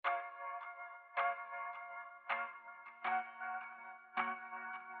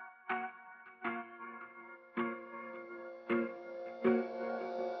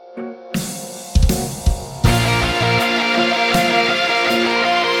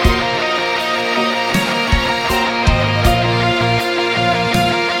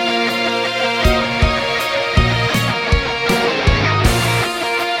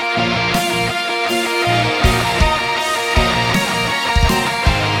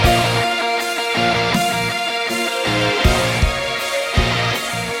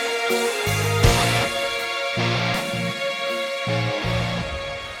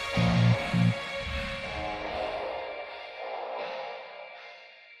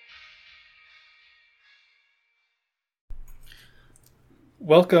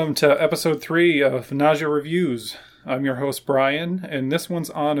Welcome to episode 3 of Nausea Reviews. I'm your host Brian, and this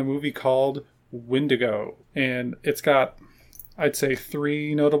one's on a movie called Wendigo. And it's got, I'd say,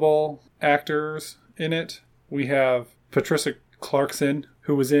 3 notable actors in it. We have Patricia Clarkson,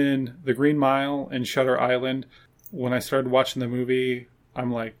 who was in The Green Mile and Shutter Island. When I started watching the movie,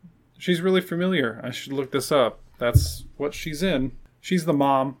 I'm like, she's really familiar. I should look this up. That's what she's in. She's the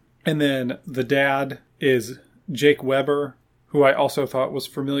mom. And then the dad is Jake Weber, who I also thought was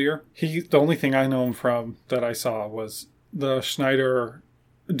familiar. The only thing I know him from that I saw was the Schneider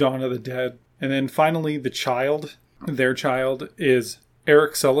Dawn of the Dead. And then finally, their child is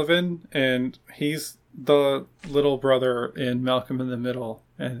Eric Sullivan, and he's the little brother in Malcolm in the Middle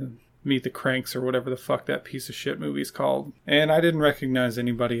and Meet the Cranks, or whatever the fuck that piece of shit movie's called. And I didn't recognize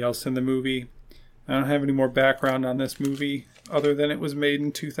anybody else in the movie. I don't have any more background on this movie other than it was made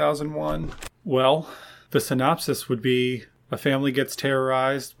in 2001. Well, the synopsis would be: a family gets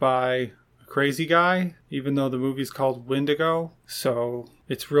terrorized by a crazy guy, even though the movie's called Wendigo. So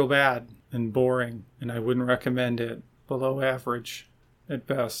it's real bad and boring, and I wouldn't recommend it. Below average at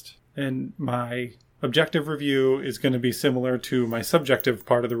best. And my objective review is going to be similar to my subjective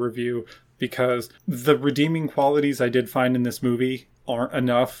part of the review, because the redeeming qualities I did find in this movie aren't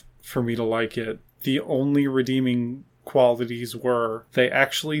enough for me to like it. The only redeeming qualities were they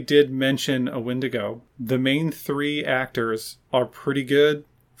actually did mention a Wendigo. The main 3 actors are pretty good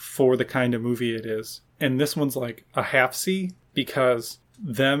for the kind of movie it is. And this one's like a half C, because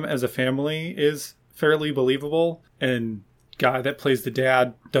them as a family is fairly believable, and guy that plays the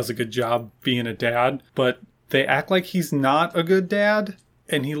dad does a good job being a dad, but they act like he's not a good dad,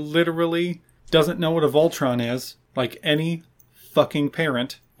 and he literally doesn't know what a Voltron is. Like any fucking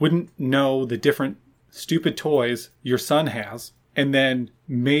parent wouldn't know the different stupid toys your son has. And then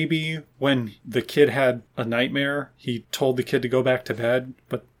maybe when the kid had a nightmare, he told the kid to go back to bed,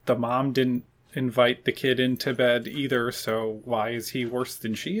 but the mom didn't invite the kid into bed either, so why is he worse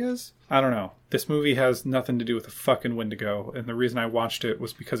than she is? I don't know. This movie has nothing to do with a fucking Wendigo, and the reason I watched it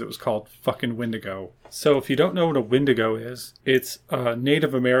was because it was called fucking Wendigo. So if you don't know what a Wendigo is, it's a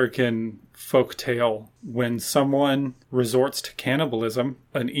Native American folk tale. When someone resorts to cannibalism,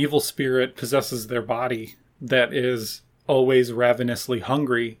 an evil spirit possesses their body that is always ravenously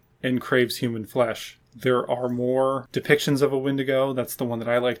hungry and craves human flesh. There are more depictions of a Wendigo. That's the one that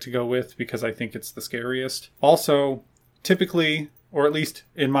I like to go with because I think it's the scariest. Also, typically, or at least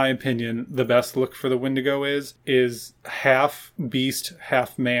in my opinion, the best look for the Wendigo is half beast,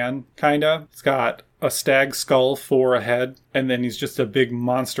 half man, kinda. It's got a stag skull for a head, and then he's just a big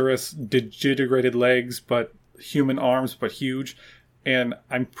monstrous digitigrated legs, but human arms, but huge. And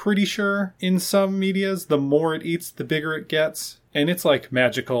I'm pretty sure in some medias, the more it eats, the bigger it gets. And it's like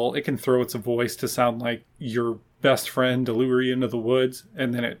magical. It can throw its voice to sound like your best friend to lure you into the woods.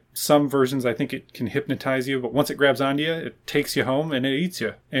 And then some versions, I think it can hypnotize you. But once it grabs onto you, it takes you home and it eats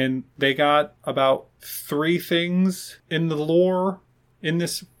you. And they got about 3 things in the lore in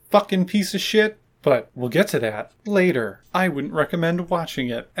this fucking piece of shit. But we'll get to that later. I wouldn't recommend watching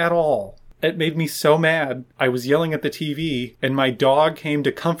it at all. It made me so mad. I was yelling at the TV, and my dog came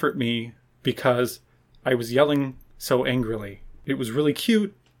to comfort me because I was yelling so angrily. It was really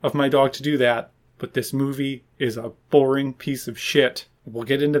cute of my dog to do that, but this movie is a boring piece of shit. We'll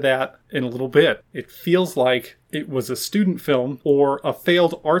get into that in a little bit. It feels like it was a student film or a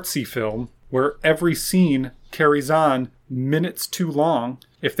failed artsy film where every scene carries on minutes too long.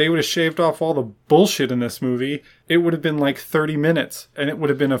 If they would have shaved off all the bullshit in this movie, it would have been like 30 minutes, and it would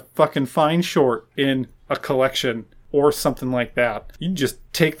have been a fucking fine short in a collection or something like that. You just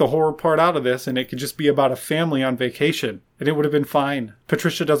take the horror part out of this, and it could just be about a family on vacation, and it would have been fine.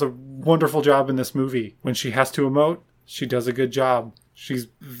 Patricia does a wonderful job in this movie. When she has to emote, she does a good job. She's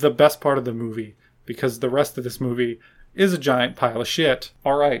the best part of the movie, because the rest of this movie is a giant pile of shit.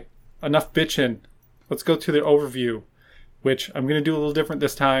 All right, enough bitching. Let's go to the overview, which I'm going to do a little different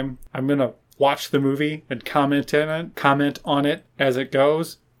this time. I'm going to watch the movie and comment on it as it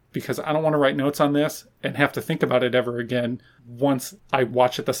goes, because I don't want to write notes on this and have to think about it ever again once I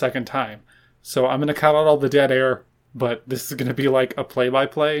watch it the second time. So I'm going to cut out all the dead air, but this is going to be like a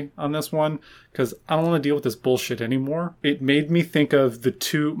play-by-play on this one, because I don't want to deal with this bullshit anymore. It made me think of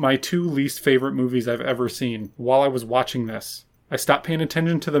my 2 least favorite movies I've ever seen while I was watching this. I stopped paying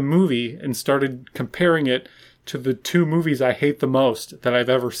attention to the movie and started comparing it to the 2 movies I hate the most that I've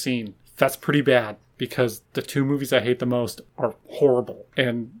ever seen. That's pretty bad, because the 2 movies I hate the most are horrible.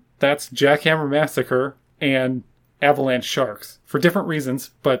 And that's Jackhammer Massacre and Avalanche Sharks. For different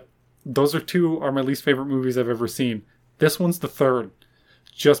reasons, but those 2 are my least favorite movies I've ever seen. This one's the 3rd,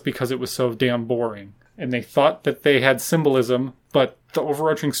 just because it was so damn boring. and they thought that they had symbolism, but the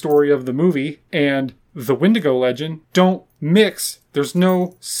overarching story of the movie and the Wendigo legend don't mix. There's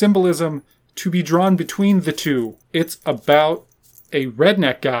no symbolism to be drawn between the two. It's about a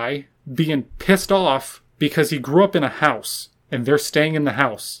redneck guy being pissed off because he grew up in a house and they're staying in the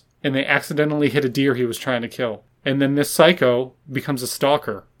house and they accidentally hit a deer he was trying to kill. And then this psycho becomes a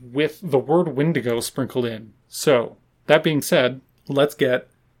stalker with the word Wendigo sprinkled in. So, that being said, let's get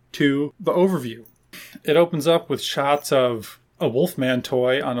to the overview. It opens up with shots of a Wolfman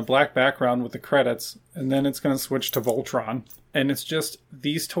toy on a black background with the credits, and then it's going to switch to Voltron. And it's just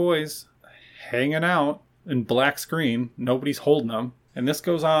these toys hanging out in black screen. Nobody's holding them. And this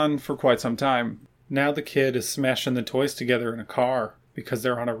goes on for quite some time. Now the kid is smashing the toys together in a car because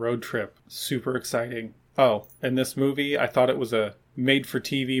they're on a road trip. Super exciting. Oh, and this movie, I thought it was a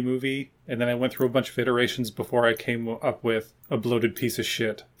made-for-TV movie, and then I went through a bunch of iterations before I came up with a bloated piece of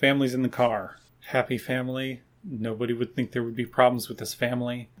shit. Family's in the car. Happy family. Nobody would think there would be problems with this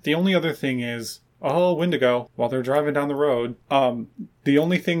family. The only other thing is, oh, Wendigo, while they're driving down the road. The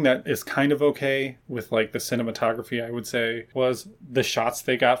only thing that is kind of okay with, like, the cinematography, I would say, was the shots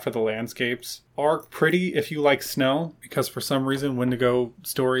they got for the landscapes are pretty if you like snow, because for some reason Wendigo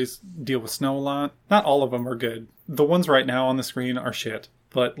stories deal with snow a lot. Not all of them are good. The ones right now on the screen are shit.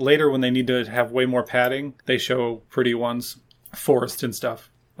 But later, when they need to have way more padding, they show pretty ones. Forest and stuff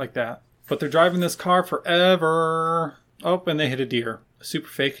like that. But they're driving this car forever. Oh, and they hit a deer. A super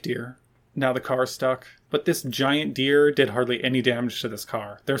fake deer. Now the car's stuck. But this giant deer did hardly any damage to this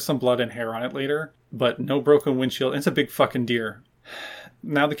car. There's some blood and hair on it later, but no broken windshield. It's a big fucking deer.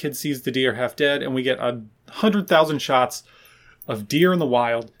 Now the kid sees the deer half dead, and we get 100,000 shots of deer in the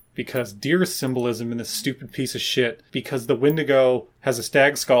wild, because deer symbolism in this stupid piece of shit, because the Wendigo has a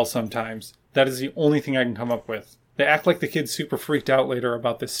stag skull sometimes. That is the only thing I can come up with. They act like the kid's super freaked out later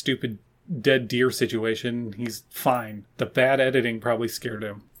about this stupid dead deer situation. He's fine. The bad editing probably scared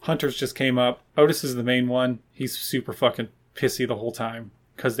him. Hunters just came up. Otis is the main one. He's super fucking pissy the whole time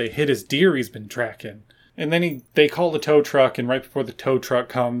because they hit his deer he's been tracking. And then they call the tow truck, and right before the tow truck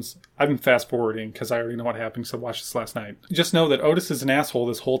comes, I've been fast forwarding because I already know what happened, so I watched this last night. Just know that Otis is an asshole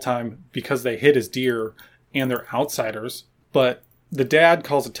this whole time because they hit his deer and they're outsiders. But the dad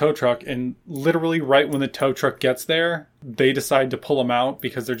calls a tow truck, and literally right when the tow truck gets there, they decide to pull him out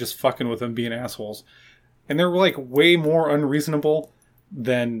because they're just fucking with him being assholes. And they're like way more unreasonable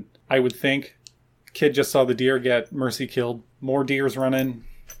than I would think. Kid just saw the deer get mercy killed. More deers running.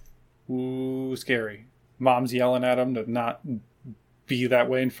 Ooh, scary. Mom's yelling at him to not be that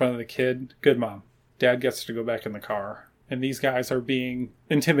way in front of the kid. Good mom. Dad gets to go back in the car. And these guys are being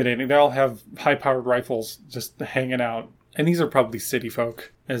intimidating. They all have high-powered rifles just hanging out. And these are probably city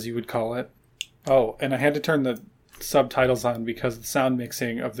folk, as you would call it. Oh, and I had to turn the subtitles on because the sound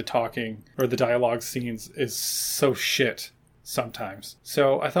mixing of the talking or the dialogue scenes is so shit sometimes.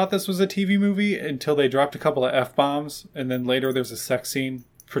 So I thought this was a TV movie until they dropped a couple of F-bombs. And then later there's a sex scene.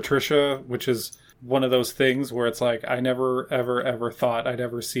 Patricia, which is one of those things where it's like, I never, ever, ever thought I'd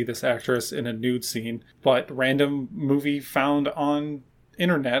ever see this actress in a nude scene. But random movie found on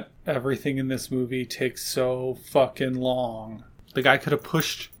internet, everything in this movie takes so fucking long. The guy could have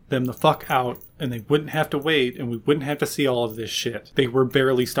pushed them the fuck out and they wouldn't have to wait and we wouldn't have to see all of this shit. They were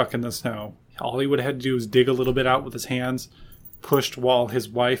barely stuck in the snow. All he would have had to do was dig a little bit out with his hands, pushed while his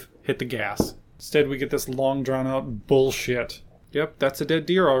wife hit the gas. Instead, we get this long drawn out bullshit. Yep, that's a dead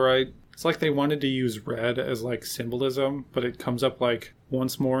deer, alright. It's like they wanted to use red as like symbolism, but it comes up like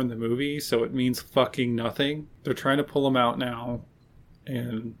once more in the movie, so it means fucking nothing. They're trying to pull him out now,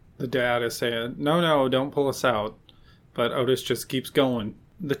 and the dad is saying, no, don't pull us out. But Otis just keeps going.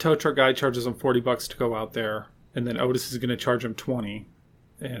 The tow truck guy charges him $40 to go out there, and then Otis is going to charge him $20.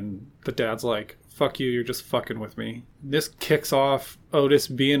 And the dad's like, fuck you, you're just fucking with me. This kicks off Otis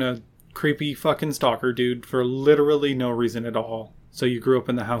being a creepy fucking stalker dude for literally no reason at all. So you grew up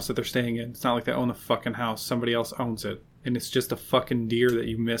in the house that they're staying in. It's not like they own the fucking house. Somebody else owns it. And it's just a fucking deer that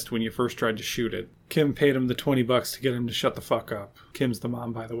you missed when you first tried to shoot it. Kim paid him the $20 to get him to shut the fuck up. Kim's the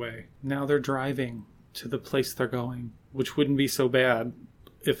mom, by the way. Now they're driving to the place they're going, which wouldn't be so bad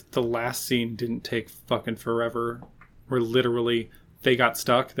if the last scene didn't take fucking forever. Where literally they got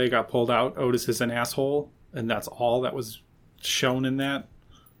stuck, they got pulled out, Otis is an asshole, and that's all that was shown in that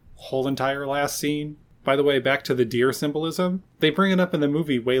whole entire last scene. By the way, back to the deer symbolism. They bring it up in the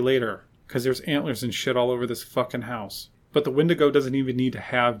movie way later, because there's antlers and shit all over this fucking house. But the Wendigo doesn't even need to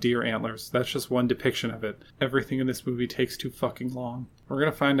have deer antlers. That's just one depiction of it. Everything in this movie takes too fucking long. We're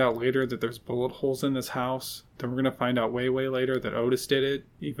going to find out later that there's bullet holes in this house. Then we're going to find out way later that Otis did it,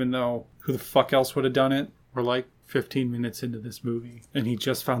 even though who the fuck else would have done it? We're like 15 minutes into this movie, and he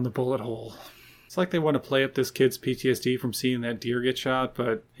just found the bullet hole. It's like they want to play up this kid's PTSD from seeing that deer get shot,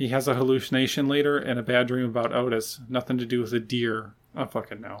 but he has a hallucination later and a bad dream about Otis. Nothing to do with a deer. I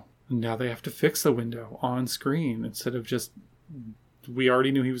fucking know. Now they have to fix the window on screen instead of just... We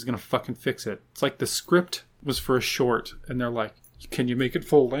already knew he was going to fucking fix it. It's like the script was for a short, and they're like, can you make it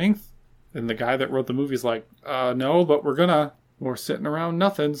full length? And the guy that wrote the movie is like, no, but we're sitting around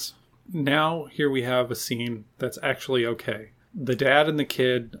nothings. Now, here we have a scene that's actually okay. The dad and the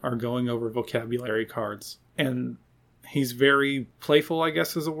kid are going over vocabulary cards, and he's very playful, I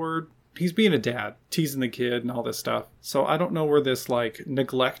guess is a word. He's being a dad, teasing the kid and all this stuff. So I don't know where this, like,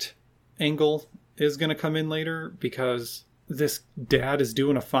 neglect angle is going to come in later, because this dad is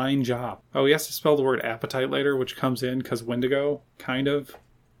doing a fine job. Oh, he has to spell the word appetite later, which comes in because Wendigo, kind of.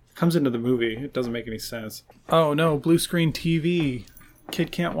 Comes into the movie. It doesn't make any sense. Oh no, blue screen TV.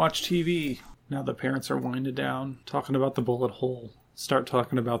 Kid can't watch TV. Now the parents are winded down, talking about the bullet hole. Start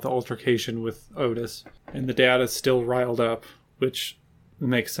talking about the altercation with Otis. And the dad is still riled up, which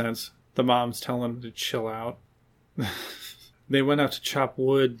makes sense. The mom's telling him to chill out. They went out to chop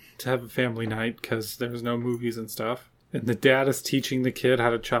wood to have a family night because there's no movies and stuff. And the dad is teaching the kid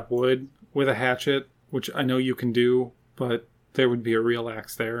how to chop wood with a hatchet, which I know you can do, but there would be a real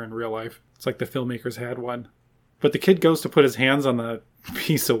axe there in real life. It's like the filmmakers had one. But the kid goes to put his hands on the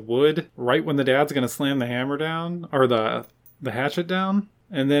piece of wood right when the dad's going to slam the hammer down, or the hatchet down.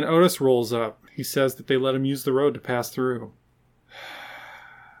 And then Otis rolls up. He says that they let him use the road to pass through.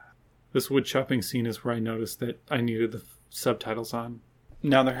 This wood chopping scene is where I noticed that I needed the subtitles on.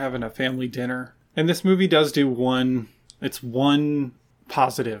 Now they're having a family dinner. And this movie does do one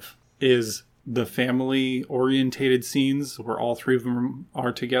positive, is the family-orientated scenes where all three of them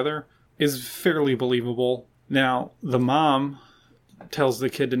are together is fairly believable. Now, the mom tells the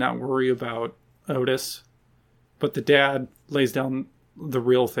kid to not worry about Otis, but the dad lays down the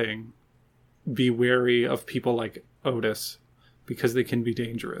real thing. Be wary of people like Otis, because they can be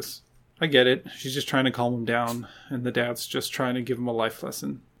dangerous. I get it. She's just trying to calm him down, and the dad's just trying to give him a life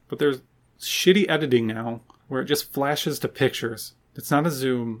lesson. But there's shitty editing now, where it just flashes to pictures. It's not a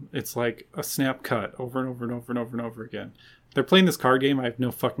zoom, it's like a snap cut over and over and over and over and over again. They're playing this card game, I have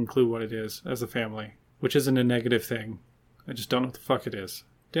no fucking clue what it is as a family. Which isn't a negative thing. I just don't know what the fuck it is.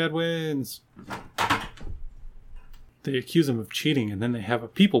 Dad wins! They accuse him of cheating, and then they have a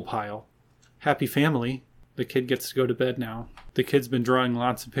people pile. Happy family. The kid gets to go to bed now. The kid's been drawing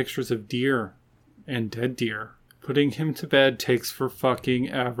lots of pictures of deer and dead deer. Putting him to bed takes for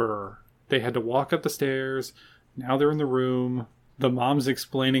fucking ever. They had to walk up the stairs. Now they're in the room. The mom's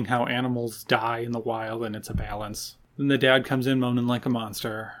explaining how animals die in the wild and it's a balance. Then the dad comes in moaning like a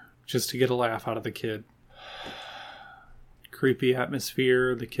monster, just to get a laugh out of the kid. Creepy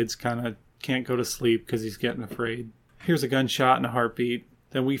atmosphere. The kid's kind of can't go to sleep because he's getting afraid. Here's a gunshot and a heartbeat.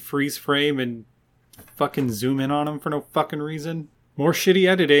 Then we freeze frame and fucking zoom in on him for no fucking reason. More shitty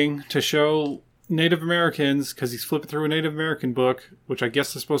editing to show Native Americans, because he's flipping through a Native American book, which I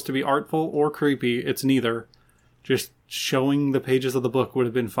guess is supposed to be artful or creepy. It's neither. Just showing the pages of the book would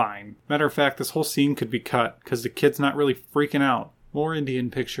have been fine. Matter of fact, this whole scene could be cut, because the kid's not really freaking out. More Indian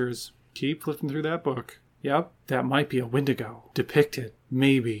pictures. Keep flipping through that book. Yep, that might be a Wendigo. Depicted.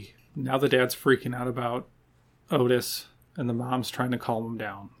 Maybe. Now the dad's freaking out about Otis, and the mom's trying to calm him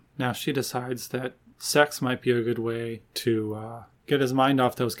down. Now she decides that sex might be a good way to get his mind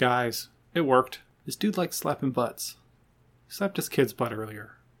off those guys. It worked. This dude likes slapping butts. He slapped his kid's butt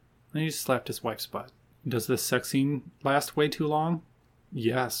earlier. Then he just slapped his wife's butt. Does this sex scene last way too long?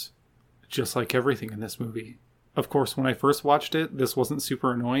 Yes. Just like everything in this movie. Of course, when I first watched it, this wasn't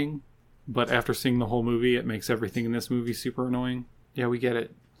super annoying. But after seeing the whole movie, it makes everything in this movie super annoying. Yeah, we get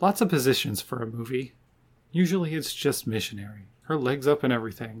it. Lots of positions for a movie. Usually it's just missionary. Her legs up and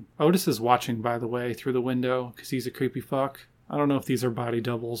everything. Otis is watching, by the way, through the window, because he's a creepy fuck. I don't know if these are body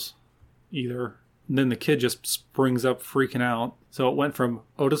doubles either. And then the kid just springs up freaking out. So it went from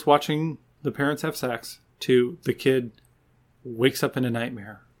Otis watching the parents have sex to the kid wakes up in a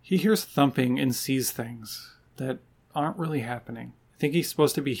nightmare. He hears thumping and sees things that aren't really happening. I think he's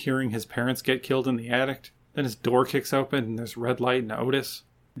supposed to be hearing his parents get killed in the attic. Then his door kicks open and there's red light and Otis.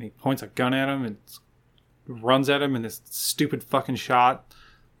 And he points a gun at him and runs at him in this stupid fucking shot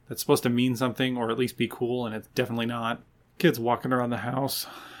that's supposed to mean something or at least be cool, and it's definitely not. Kid's walking around the house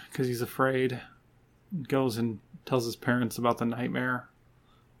because he's afraid. Goes and tells his parents about the nightmare.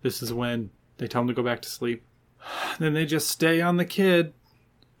 This is when they tell him to go back to sleep. Then they just stay on the kid.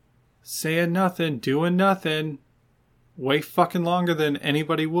 Saying nothing, doing nothing. Way fucking longer than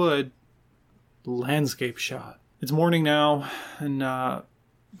anybody would. Landscape shot. It's morning now, and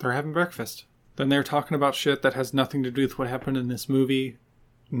they're having breakfast. Then they're talking about shit that has nothing to do with what happened in this movie,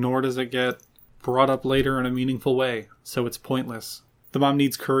 nor does it get brought up later in a meaningful way, so it's pointless. The mom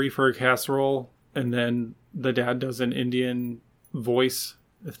needs curry for a casserole, and then the dad does an Indian voice.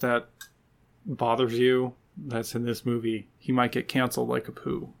 If that bothers you, that's in this movie. He might get canceled like a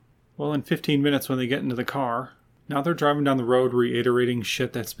poo. Well, in 15 minutes when they get into the car, now they're driving down the road reiterating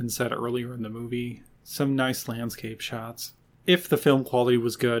shit that's been said earlier in the movie. Some nice landscape shots. If the film quality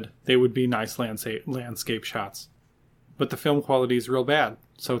was good, they would be nice landscape shots. But the film quality is real bad,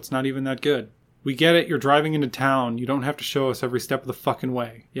 so it's not even that good. We get it, you're driving into town. You don't have to show us every step of the fucking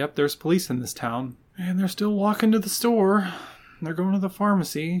way. Yep, there's police in this town. And they're still walking to the store. They're going to the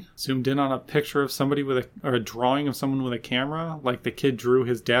pharmacy. Zoomed in on a picture of somebody or a drawing of someone with a camera. Like the kid drew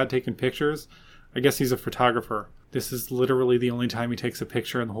his dad taking pictures. I guess he's a photographer. This is literally the only time he takes a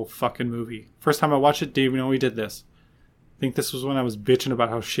picture in the whole fucking movie. First time I watched it, didn't even know he did this. I think this was when I was bitching about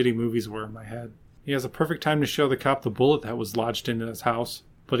how shitty movies were in my head. He has a perfect time to show the cop the bullet that was lodged into his house.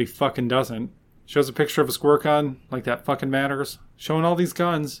 But he fucking doesn't. Shows a picture of a squirt gun, like that fucking matters. Showing all these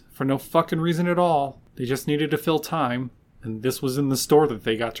guns for no fucking reason at all. They just needed to fill time. And this was in the store that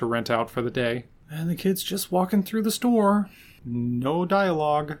they got to rent out for the day. And the kid's just walking through the store. No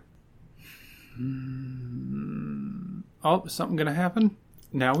dialogue. Oh, is something gonna happen?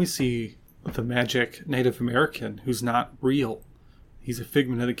 Now we see the magic Native American who's not real. He's a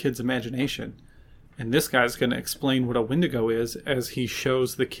figment of the kid's imagination. And this guy's gonna explain what a Wendigo is as he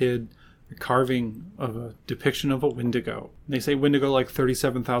shows the kid a carving of a depiction of a Wendigo. They say Wendigo like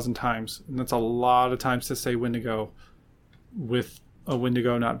 37,000 times, and that's a lot of times to say Wendigo with a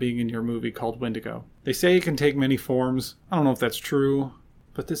Wendigo not being in your movie called Wendigo. They say it can take many forms. I don't know if that's true,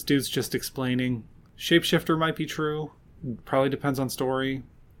 but this dude's just explaining. Shapeshifter might be true. Probably depends on story.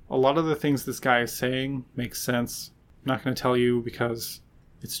 A lot of the things this guy is saying make sense. I'm not going to tell you because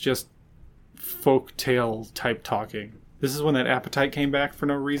it's just folk tale type talking. This is when that appetite came back for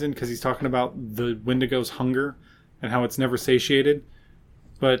no reason, because he's talking about the Wendigo's hunger and how it's never satiated.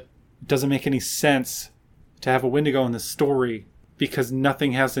 But it doesn't make any sense to have a Wendigo in this story because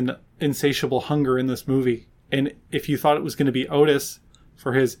nothing has an insatiable hunger in this movie. And if you thought it was going to be Otis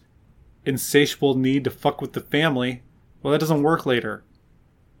for his insatiable need to fuck with the family, well, that doesn't work later.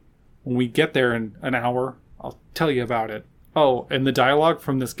 When we get there in an hour, I'll tell you about it. Oh, and the dialogue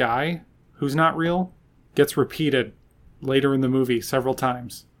from this guy, who's not real, gets repeated later in the movie several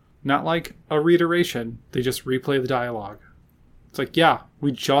times. Not like a reiteration, they just replay the dialogue. It's like, yeah,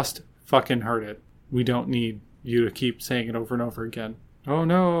 we just fucking heard it. We don't need you to keep saying it over and over again. Oh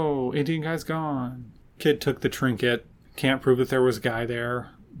no, Indian guy's gone. Kid took the trinket, can't prove that there was a guy there.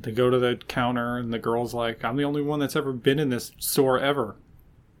 They go to the counter and the girl's like, I'm the only one that's ever been in this store ever.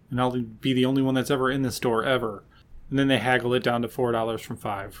 And I'll be the only one that's ever in this store ever. And then they haggle it down to $4 from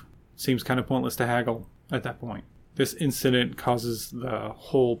 $5. Seems kind of pointless to haggle at that point. This incident causes the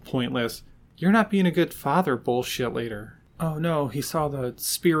whole pointless, you're not being a good father bullshit later. Oh no, he saw the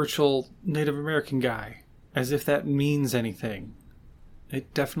spiritual Native American guy. As if that means anything.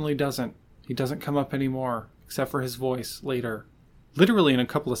 It definitely doesn't. He doesn't come up anymore, except for his voice later. Literally in a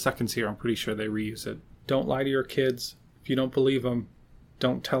couple of seconds here, I'm pretty sure they reuse it. Don't lie to your kids. If you don't believe them,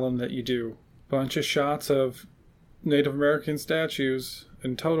 don't tell them that you do. Bunch of shots of Native American statues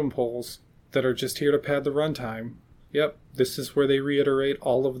and totem poles that are just here to pad the runtime. Yep, this is where they reiterate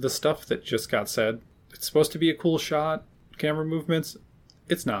all of the stuff that just got said. It's supposed to be a cool shot. Camera movements.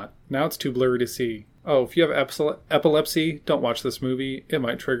 It's not. Now it's too blurry to see. Oh, if you have epilepsy, don't watch this movie. It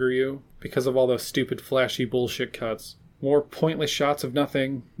might trigger you because of all those stupid flashy bullshit cuts. More pointless shots of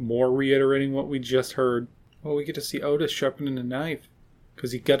nothing. More reiterating what we just heard. Oh, we get to see Otis sharpening a knife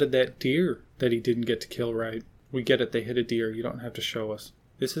because he gutted that deer that he didn't get to kill right. We get it. They hit a deer. You don't have to show us.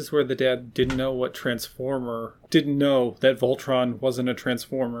 This is where the dad didn't know that Voltron wasn't a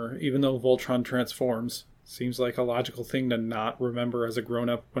Transformer, even though Voltron transforms. Seems like a logical thing to not remember as a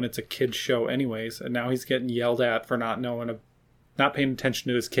grown-up when it's a kid's show anyways, and now he's getting yelled at for not paying attention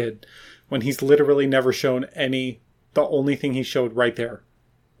to his kid, when he's literally never shown the only thing he showed right there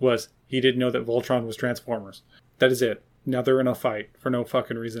was he didn't know that Voltron was Transformers. That is it. Now they're in a fight for no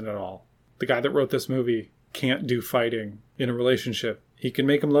fucking reason at all. The guy that wrote this movie can't do fighting in a relationship. He can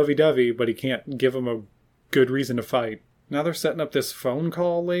make them lovey-dovey, but he can't give them a good reason to fight. Now they're setting up this phone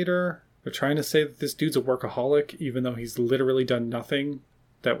call later. They're trying to say that this dude's a workaholic, even though he's literally done nothing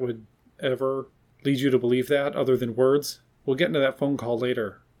that would ever lead you to believe that, other than words. We'll get into that phone call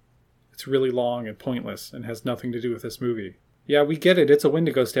later. It's really long and pointless and has nothing to do with this movie. Yeah, we get it. It's a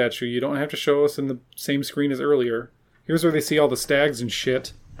Wendigo statue. You don't have to show us in the same screen as earlier. Here's where they see all the stags and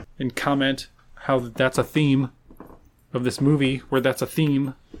shit and comment how that's a theme of this movie, where that's a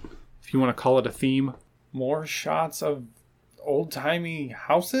theme, if you want to call it a theme. More shots of old-timey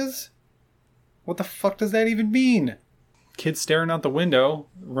houses? What the fuck does that even mean? Kid staring out the window,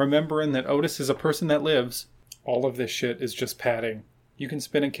 remembering that Otis is a person that lives. All of this shit is just padding. You can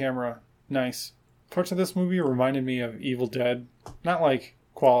spin a camera. Nice. Parts of this movie reminded me of Evil Dead. Not like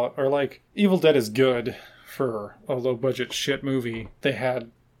Evil Dead is good for a low budget shit movie.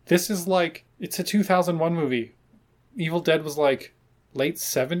 This is like, it's a 2001 movie. Evil Dead was like late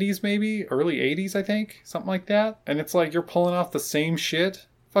 70s maybe? Early 80s I think? Something like that. And it's like you're pulling off the same shit.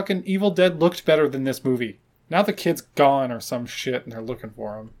 Fucking Evil Dead looked better than this movie. Now the kid's gone or some shit and they're looking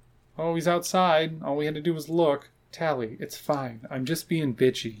for him. Oh, he's outside. All we had to do was look. Tally, it's fine. I'm just being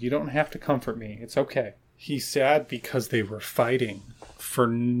bitchy. You don't have to comfort me. It's okay. He's sad because they were fighting for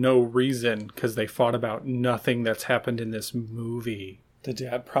no reason, because they fought about nothing that's happened in this movie. The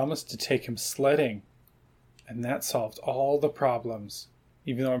dad promised to take him sledding, and that solved all the problems.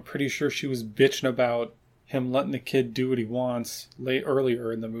 Even though I'm pretty sure she was bitching about him letting the kid do what he wants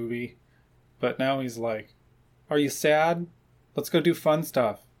earlier in the movie. But now he's like, are you sad? Let's go do fun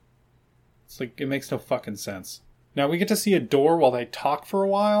stuff. It's like, it makes no fucking sense. Now we get to see a door while they talk for a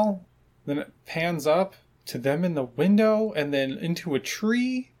while. Then it pans up to them in the window and then into a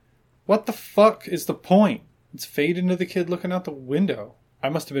tree. What the fuck is the point? It's fade into the kid looking out the window. I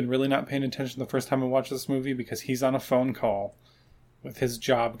must have been really not paying attention the first time I watched this movie because he's on a phone call with his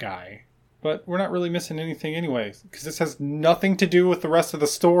job guy. But we're not really missing anything anyway, because this has nothing to do with the rest of the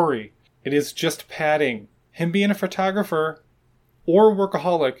story. It is just padding. Him being a photographer or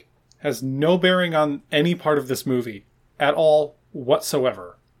workaholic has no bearing on any part of this movie at all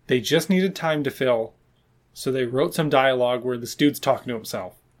whatsoever. They just needed time to fill, so they wrote some dialogue where this dude's talking to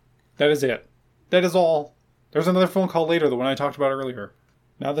himself. That is it. That is all. There's another phone call later, the one I talked about earlier.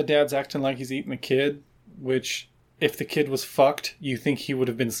 Now the dad's acting like he's eating the kid, which, if the kid was fucked, you think he would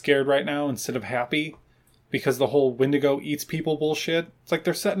have been scared right now instead of happy, because the whole Wendigo eats people bullshit. It's like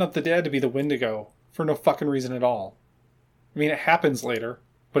they're setting up the dad to be the Wendigo for no fucking reason at all. I mean, it happens later,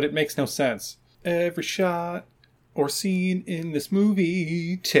 but it makes no sense. Every shot or scene in this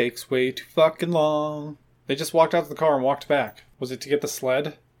movie takes way too fucking long. They just walked out to the car and walked back. Was it to get the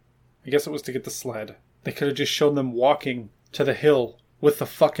sled? I guess it was to get the sled. They could have just shown them walking to the hill with the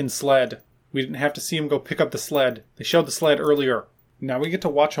fucking sled. We didn't have to see him go pick up the sled. They showed the sled earlier. Now we get to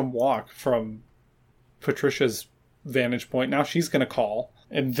watch him walk from Patricia's vantage point. Now she's going to call.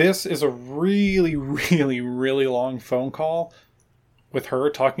 And this is a really, really, really long phone call with her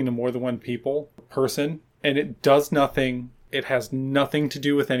talking to more than one person. And it does nothing. It has nothing to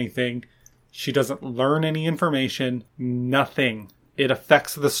do with anything. She doesn't learn any information. Nothing. It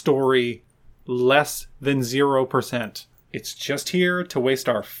affects the story less than 0%. It's just here to waste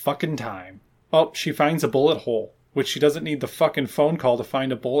our fucking time. Oh, she finds a bullet hole, which she doesn't need the fucking phone call to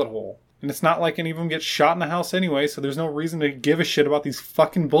find a bullet hole. And it's not like any of them get shot in the house anyway, so there's no reason to give a shit about these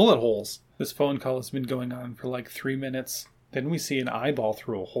fucking bullet holes. This phone call has been going on for like 3 minutes. Then we see an eyeball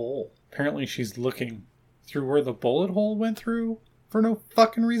through a hole. Apparently she's looking through where the bullet hole went through for no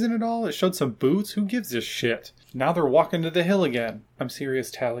fucking reason at all. It showed some boots. Who gives a shit? Now they're walking to the hill again. I'm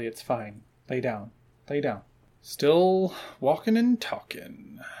serious, Tally. It's fine. Lay down. Lay down. Still walking and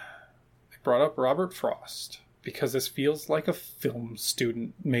talking. They brought up Robert Frost because this feels like a film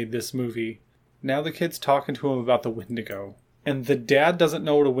student made this movie. Now the kid's talking to him about the Wendigo. And the dad doesn't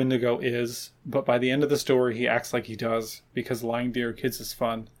know what a Wendigo is, but by the end of the story he acts like he does because lying to your kids is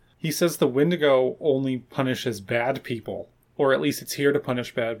fun. He says the Wendigo only punishes bad people, or at least it's here to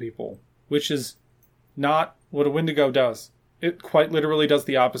punish bad people, which is not what a Wendigo does. It quite literally does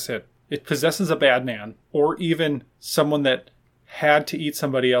the opposite. It possesses a bad man, or even someone that had to eat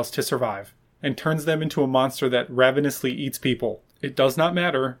somebody else to survive, and turns them into a monster that ravenously eats people. It does not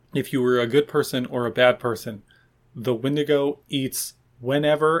matter if you were a good person or a bad person. The Wendigo eats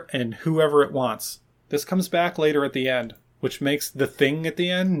whenever and whoever it wants. This comes back later at the end, which makes the thing at the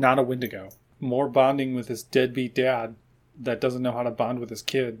end not a Wendigo. More bonding with his deadbeat dad that doesn't know how to bond with his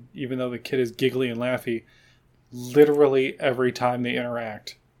kid, even though the kid is giggly and laughy literally every time they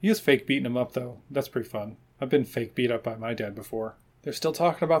interact. He is fake beating him up, though. That's pretty fun. I've been fake beat up by my dad before. They're still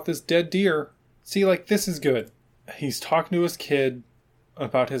talking about this dead deer. See, like, this is good. He's talking to his kid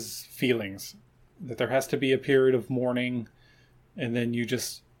about his feelings. That there has to be a period of mourning, and then you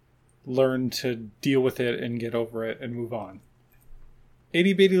just learn to deal with it and get over it and move on.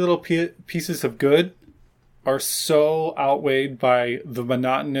 Itty bitty little pieces of good are so outweighed by the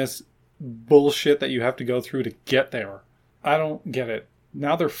monotonous bullshit that you have to go through to get there. I don't get it.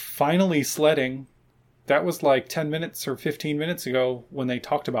 Now they're finally sledding. That was like 10 minutes or 15 minutes ago when they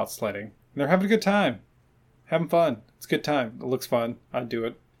talked about sledding. And they're having a good time. Having fun. It's a good time. It looks fun. I'd do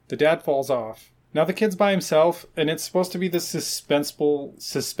it. The dad falls off. Now the kid's by himself, and it's supposed to be this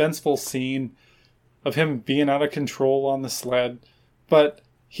suspenseful scene of him being out of control on the sled. But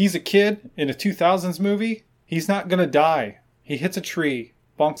he's a kid in a 2000s movie. He's not gonna die. He hits a tree,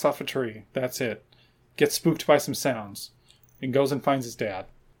 bonks off a tree. That's it. Gets spooked by some sounds, and goes and finds his dad.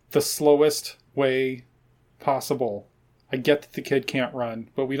 The slowest way possible. I get that the kid can't run,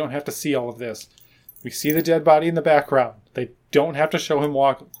 but we don't have to see all of this. We see the dead body in the background. They don't have to show him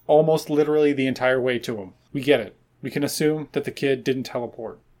walk almost literally the entire way to him. We get it. We can assume that the kid didn't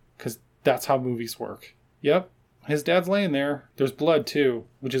teleport, because that's how movies work. Yep, his dad's laying there. There's blood too,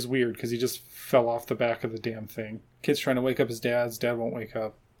 which is weird because he just fell off the back of the damn thing. Kid's trying to wake up his dad. His dad won't wake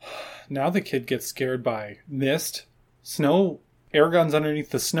up. Now the kid gets scared by mist, snow, air guns underneath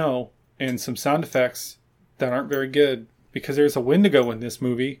the snow, and some sound effects that aren't very good because there's a Wendigo in this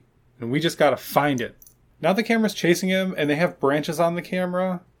movie, and we just gotta find it. Now the camera's chasing him, and they have branches on the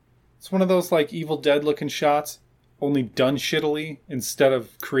camera. It's one of those like Evil Dead looking shots, only done shittily instead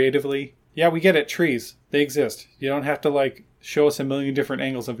of creatively. Yeah, we get it, trees. They exist. You don't have to like show us a million different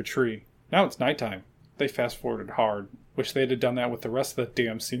angles of a tree. Now it's nighttime. They fast forwarded hard. Wish they'd have done that with the rest of the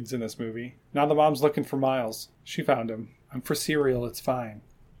damn scenes in this movie. Now the mom's looking for Miles. She found him. I'm for cereal, it's fine.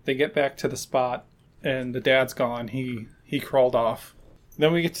 They get back to the spot, and the dad's gone. He crawled off.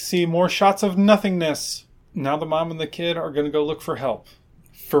 Then we get to see more shots of nothingness. Now the mom and the kid are going to go look for help.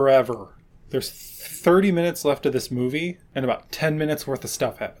 Forever. There's 30 minutes left of this movie, and about 10 minutes worth of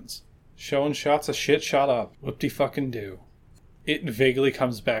stuff happens. Showing shots of shit shot up. Whoop-de-fucking-do. It vaguely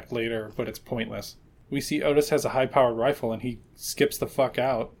comes back later, but it's pointless. We see Otis has a high-powered rifle, and he skips the fuck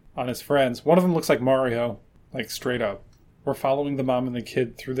out on his friends. One of them looks like Mario. Like, straight up. We're following the mom and the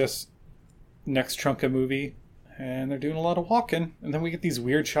kid through this next chunk of movie, and they're doing a lot of walking. And then we get these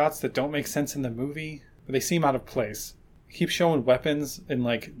weird shots that don't make sense in the movie, but they seem out of place. They keep showing weapons and,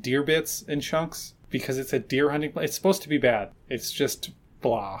 like, deer bits in chunks because it's a deer hunting place. It's supposed to be bad. It's just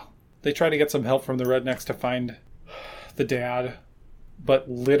blah. They try to get some help from the rednecks to find the dad, but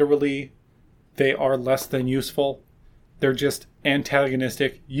literally they are less than useful. They're just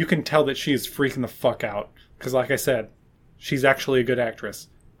antagonistic. You can tell that she is freaking the fuck out. Because like I said, she's actually a good actress.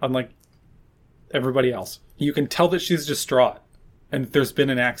 Unlike everybody else. You can tell that she's distraught. And there's been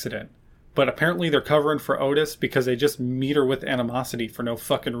an accident. But apparently they're covering for Otis because they just meet her with animosity for no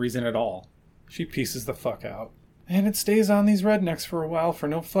fucking reason at all. She pieces the fuck out. And it stays on these rednecks for a while for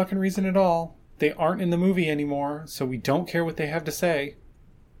no fucking reason at all. They aren't in the movie anymore, so we don't care what they have to say.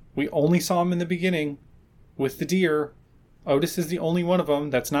 We only saw them in the beginning with the deer. Otis is the only one of them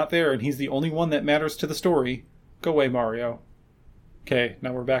that's not there, and he's the only one that matters to the story. Go away, Mario. Okay,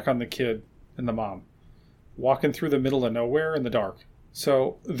 now we're back on the kid and the mom. Walking through the middle of nowhere in the dark.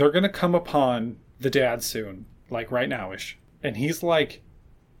 So they're going to come upon the dad soon, like right now-ish. And he's like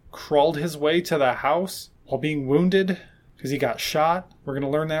crawled his way to the house while being wounded because he got shot. We're going to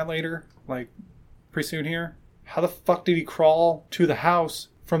learn that later, like pretty soon here. How the fuck did he crawl to the house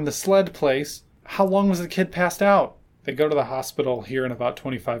from the sled place? How long was the kid passed out? They go to the hospital here in about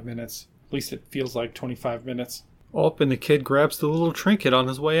 25 minutes. At least it feels like 25 minutes. Oh, and the kid grabs the little trinket on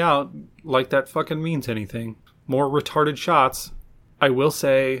his way out, like that fucking means anything. More retarded shots. I will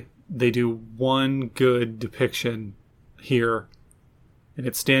say they do one good depiction here, and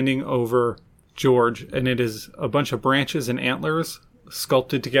it's standing over George, and it is a bunch of branches and antlers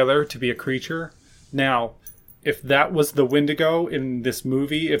sculpted together to be a creature. Now, if that was the Wendigo in this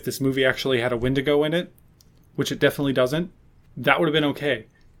movie, if this movie actually had a Wendigo in it, which it definitely doesn't, that would have been okay.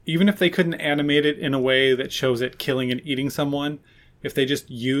 Even if they couldn't animate it in a way that shows it killing and eating someone, if they just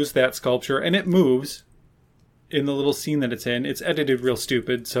use that sculpture, and it moves in the little scene that it's edited real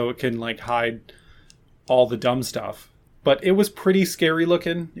stupid, so it can like hide all the dumb stuff. But it was pretty scary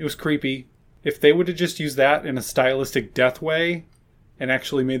looking. It was creepy. If they would have just used that in a stylistic death way and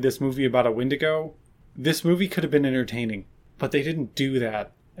actually made this movie about a Wendigo, this movie could have been entertaining. But they didn't do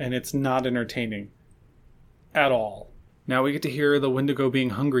that, and it's not entertaining at all. Now we get to hear the Wendigo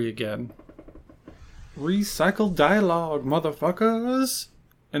being hungry again. Recycled dialogue, motherfuckers!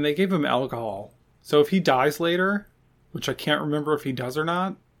 And they gave him alcohol. So if he dies later, which I can't remember if he does or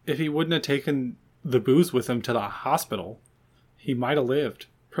not, if he wouldn't have taken the booze with him to the hospital, he might have lived.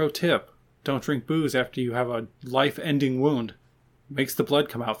 Pro tip, don't drink booze after you have a life-ending wound. Makes the blood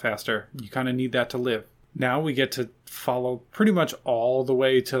come out faster. You kind of need that to live. Now we get to follow pretty much all the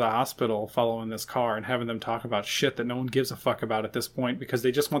way to the hospital following this car and having them talk about shit that no one gives a fuck about at this point because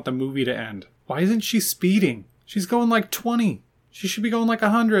they just want the movie to end. Why isn't she speeding? She's going like 20. She should be going like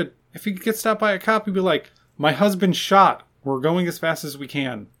 100. If he could get stopped by a cop, he'd be like, my husband's shot. We're going as fast as we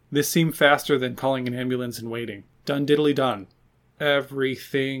can. This seemed faster than calling an ambulance and waiting. Done diddly done.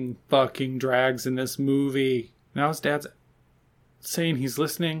 Everything fucking drags in this movie. Now his dad's saying he's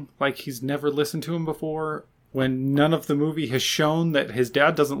listening like he's never listened to him before, when none of the movie has shown that his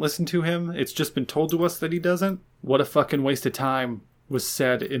dad doesn't listen to him. It's just been told to us that he doesn't. What a fucking waste of time was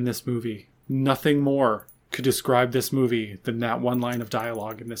said in this movie. Nothing more could describe this movie than that one line of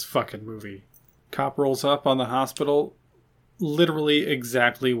dialogue in this fucking movie. Cop rolls up on the hospital literally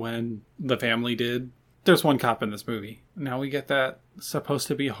exactly when the family did. There's one cop in this movie. Now we get that supposed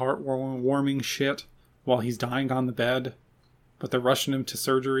to be heartwarming shit while he's dying on the bed, but they're rushing him to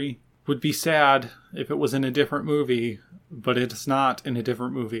surgery. Would be sad if it was in a different movie, but it's not in a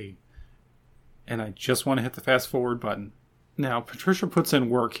different movie. And I just want to hit the fast forward button. Now, Patricia puts in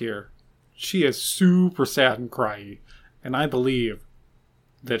work here. She is super sad and cryy, and I believe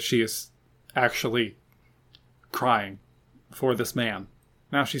that she is actually crying for this man.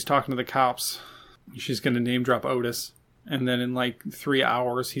 Now she's talking to the cops. She's going to name drop Otis, and then in like 3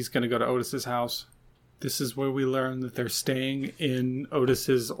 hours he's going to go to Otis's house. This is where we learn that they're staying in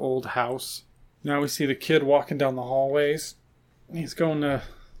Otis's old house. Now we see the kid walking down the hallways. He's going to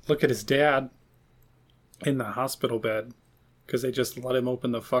look at his dad in the hospital bed, because they just let him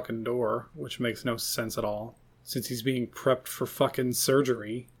open the fucking door, which makes no sense at all, since he's being prepped for fucking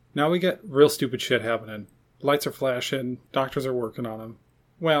surgery. Now we get real stupid shit happening. Lights are flashing, doctors are working on him.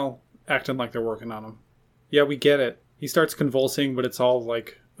 Well, acting like they're working on him. Yeah, we get it. He starts convulsing, but it's all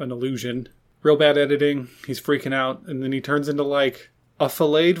like an illusion. Real bad editing, he's freaking out, and then he turns into like a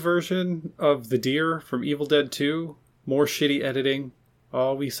filleted version of the deer from Evil Dead 2. More shitty editing.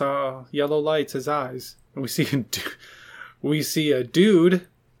 Oh, we saw yellow lights as eyes. And we see a dude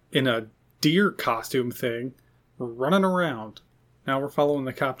in a deer costume thing running around. Now we're following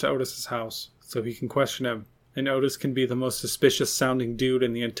the cop to Otis's house so he can question him. And Otis can be the most suspicious sounding dude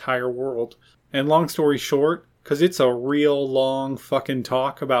in the entire world. And long story short, because it's a real long fucking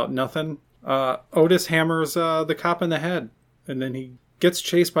talk about nothing, Otis hammers the cop in the head. And then he gets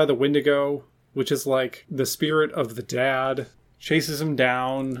chased by the Wendigo, which is like the spirit of the dad. Chases him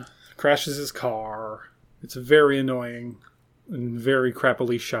down, crashes his car. It's very annoying and very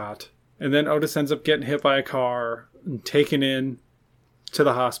crappily shot. And then Otis ends up getting hit by a car and taken in to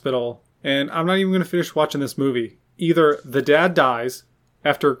the hospital. And I'm not even going to finish watching this movie. Either the dad dies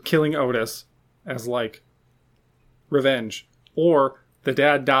after killing Otis as like revenge, or the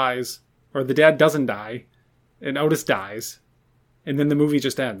dad dies, or the dad doesn't die and Otis dies, and then the movie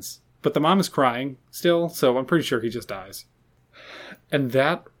just ends. But the mom is crying still, so I'm pretty sure he just dies. And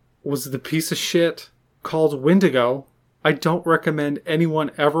that was the piece of shit called Wendigo. I don't recommend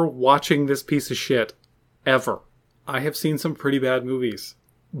anyone ever watching this piece of shit. Ever. I have seen some pretty bad movies,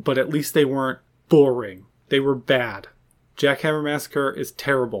 but at least they weren't boring. They were bad. Jackhammer Massacre is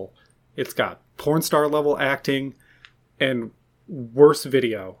terrible. It's got porn star level acting and worse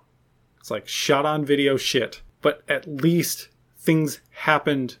video. It's like shot on video shit. But at least things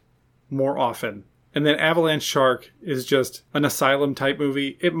happened more often. And then Avalanche Shark is just an Asylum type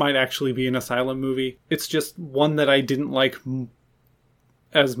movie. It might actually be an Asylum movie. It's just one that I didn't like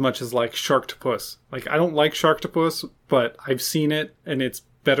as much as like Sharktopus. Like, I don't like Sharktopus, but I've seen it and it's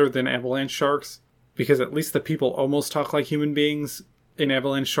better than Avalanche Sharks. Because at least the people almost talk like human beings. In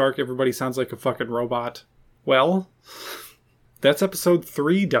Avalanche Shark, everybody sounds like a fucking robot. Well, that's episode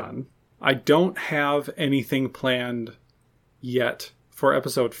 3 done. I don't have anything planned yet for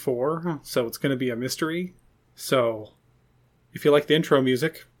episode 4, so it's going to be a mystery. So, if you like the intro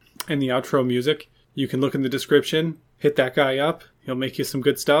music and the outro music, you can look in the description, hit that guy up, he'll make you some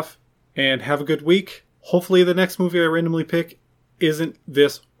good stuff, and have a good week. Hopefully the next movie I randomly pick isn't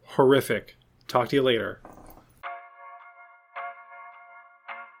this horrific. Talk to you later.